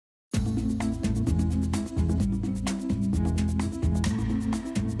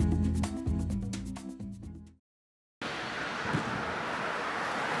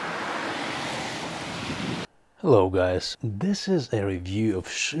Hello guys, this is a review of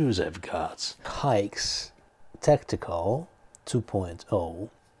shoes I've got. Hikes Tactical 2.0.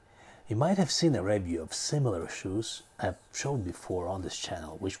 You might have seen a review of similar shoes I've showed before on this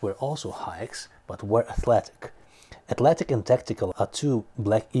channel, which were also hikes, but were athletic. Athletic and Tactical are two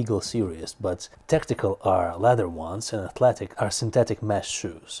Black Eagle series, but Tactical are leather ones and Athletic are synthetic mesh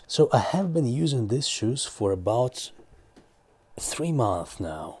shoes. So I have been using these shoes for about 3 months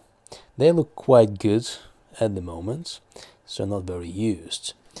now. They look quite good at the moment, so not very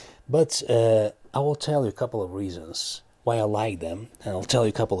used, but I will tell you a couple of reasons why I like them, and I'll tell you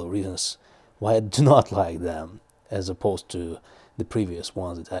a couple of reasons why I do not like them, as opposed to the previous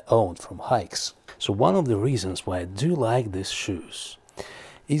ones that I owned from Hikes. So one of the reasons why I do like these shoes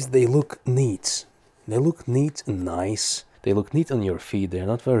is they look neat. They look neat and nice. They look neat on your feet. They're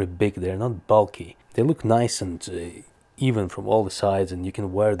not very big. They're not bulky. They look nice and even from all the sides, and you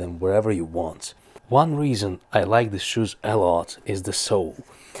can wear them wherever you want. One reason I like these shoes a lot is the sole.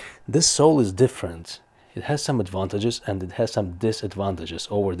 This sole is different. It has some advantages and it has some disadvantages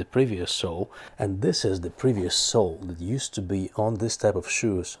over the previous sole. And this is the previous sole that used to be on this type of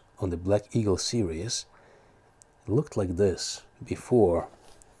shoes on the Black Eagle series. It looked like this before.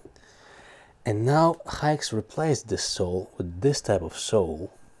 And now Hikes replaced this sole with this type of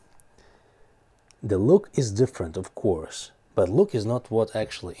sole. The look is different, of course. But look is not what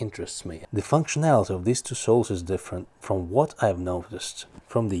actually interests me. The functionality of these two soles is different from what I've noticed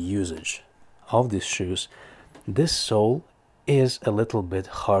from the usage of these shoes. This sole is a little bit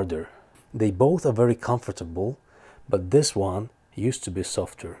harder. They both are very comfortable, but this one used to be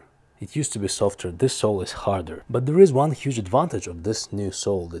softer. It used to be softer. This sole is harder. But there is one huge advantage of this new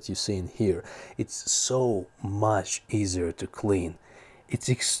sole that you see in here. It's so much easier to clean. It's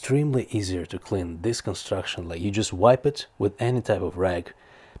extremely easier to clean this construction. Like, you just wipe it with any type of rag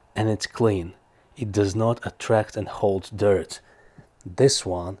and it's clean. It does not attract and hold dirt. This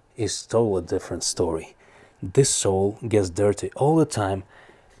one is totally different story. This sole gets dirty all the time,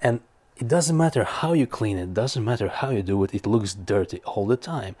 and it doesn't matter how you clean it, doesn't matter how you do it, it looks dirty all the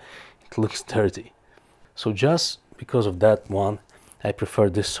time. It looks dirty. So just because of that one, I prefer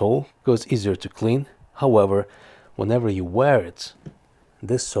this sole because it's easier to clean. However, whenever you wear it,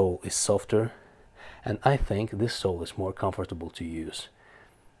 this sole is softer, and I think this sole is more comfortable to use.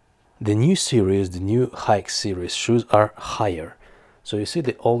 The new series, the new Hike series shoes are higher. So you see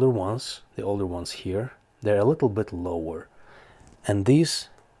the older ones here, they're a little bit lower. And this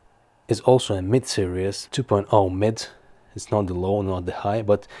is also a mid-series, 2.0 mid. It's not the low, not the high,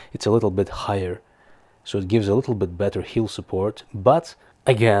 but it's a little bit higher. So it gives a little bit better heel support. But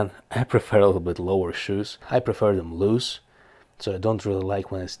again, I prefer a little bit lower shoes. I prefer them loose. So I don't really like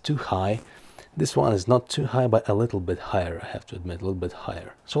when it's too high. This one is not too high, but a little bit higher, I have to admit, a little bit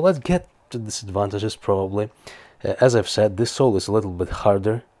higher. So let's get to disadvantages probably. As I've said, this sole is a little bit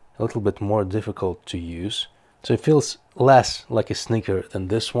harder, a little bit more difficult to use. So it feels less like a sneaker than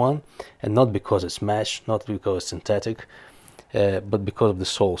this one, and not because it's mesh, not because it's synthetic, but because of the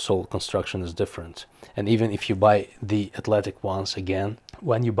sole. Sole construction is different. And even if you buy the athletic ones again,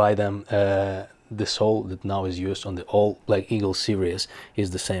 when you buy them, the sole that now is used on the all Black Eagle series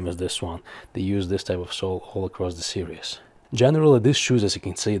is the same as this one. They use this type of sole all across the series. Generally, these shoes, as you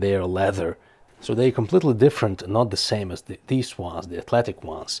can see, they are leather. So they're completely different, not the same as these ones, the athletic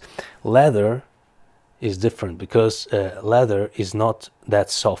ones. Leather is different because leather is not that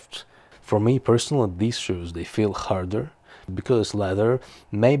soft. For me personally, these shoes, they feel harder because it's leather.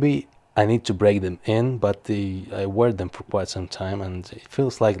 Maybe I need to break them in, but I wear them for quite some time and it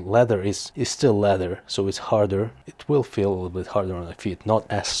feels like leather is still leather, so it's harder. It will feel a little bit harder on the feet, not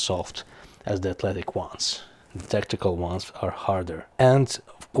as soft as the athletic ones. The tactical ones are harder. And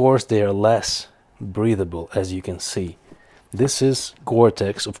of course they are less breathable, as you can see. This is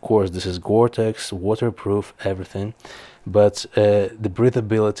Gore-Tex, of course, this is Gore-Tex, waterproof, everything. But the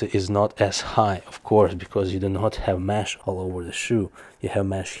breathability is not as high, of course, because you do not have mesh all over the shoe. You have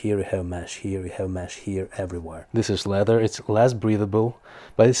mesh here, you have mesh here, you have mesh here, everywhere. This is leather. It's less breathable,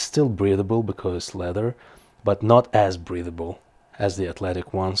 but it's still breathable because it's leather, but not as breathable as the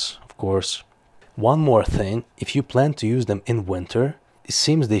athletic ones, of course. One more thing, if you plan to use them in winter, it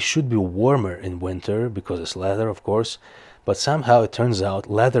seems they should be warmer in winter because it's leather, of course, but somehow it turns out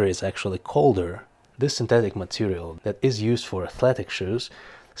leather is actually colder. This synthetic material that is used for athletic shoes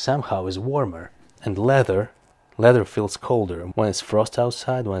somehow is warmer, and leather feels colder. When it's frost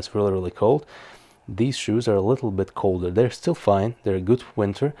outside, when it's really cold, these shoes are a little bit colder. They're still fine, they're a good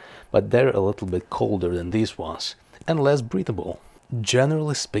winter, but they're a little bit colder than these ones and less breathable.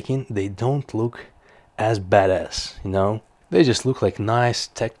 Generally speaking, they don't look as badass, you know? They just look like nice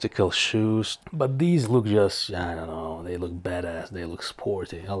tactical shoes, but these look just, I don't know, they look badass, they look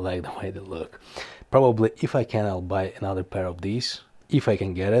sporty. I like the way they look. Probably if I can, I'll buy another pair of these, if I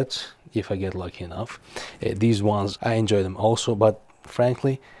can get it, if I get lucky enough. These ones, I enjoy them also, but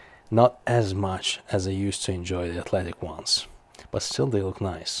frankly, not as much as I used to enjoy the athletic ones. But still, they look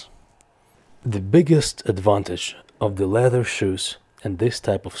nice. The biggest advantage of the leather shoes and this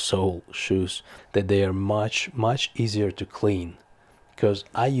type of sole shoes, that they are much easier to clean, because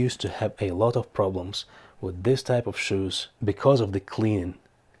I used to have a lot of problems with this type of shoes because of the cleaning.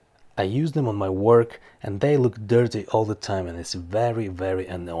 I use them on my work and they look dirty all the time, and it's very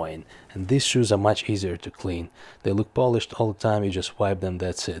annoying. And these shoes are much easier to clean. They look polished all the time, you just wipe them,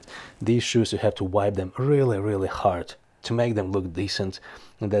 that's it. These shoes, you have to wipe them really hard to make them look decent,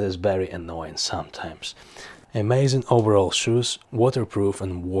 and that is very annoying sometimes. Amazing overall shoes, waterproof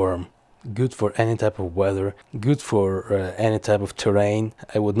and warm, good for any type of weather, good for any type of terrain.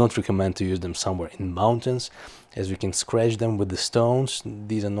 I would not recommend to use them somewhere in mountains, as you can scratch them with the stones.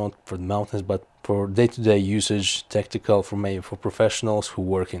 These are not for the mountains, but for day-to-day usage, tactical, for maybe for professionals who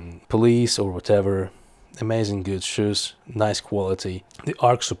work in police or whatever. Amazing good shoes, nice quality. The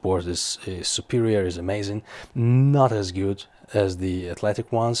arch support is superior, is amazing. Not as good as the athletic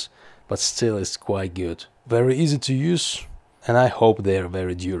ones, but still it's quite good. Very easy to use, and I hope they are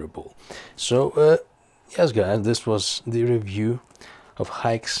very durable. So yes guys, this was the review of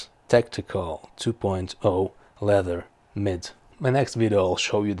Hikes Tactical 2.0 leather mid. My next video I'll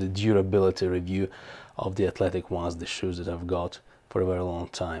show you the durability review of the athletic ones, the shoes that I've got for a very long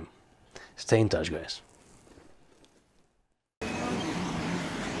time. Stay in touch guys.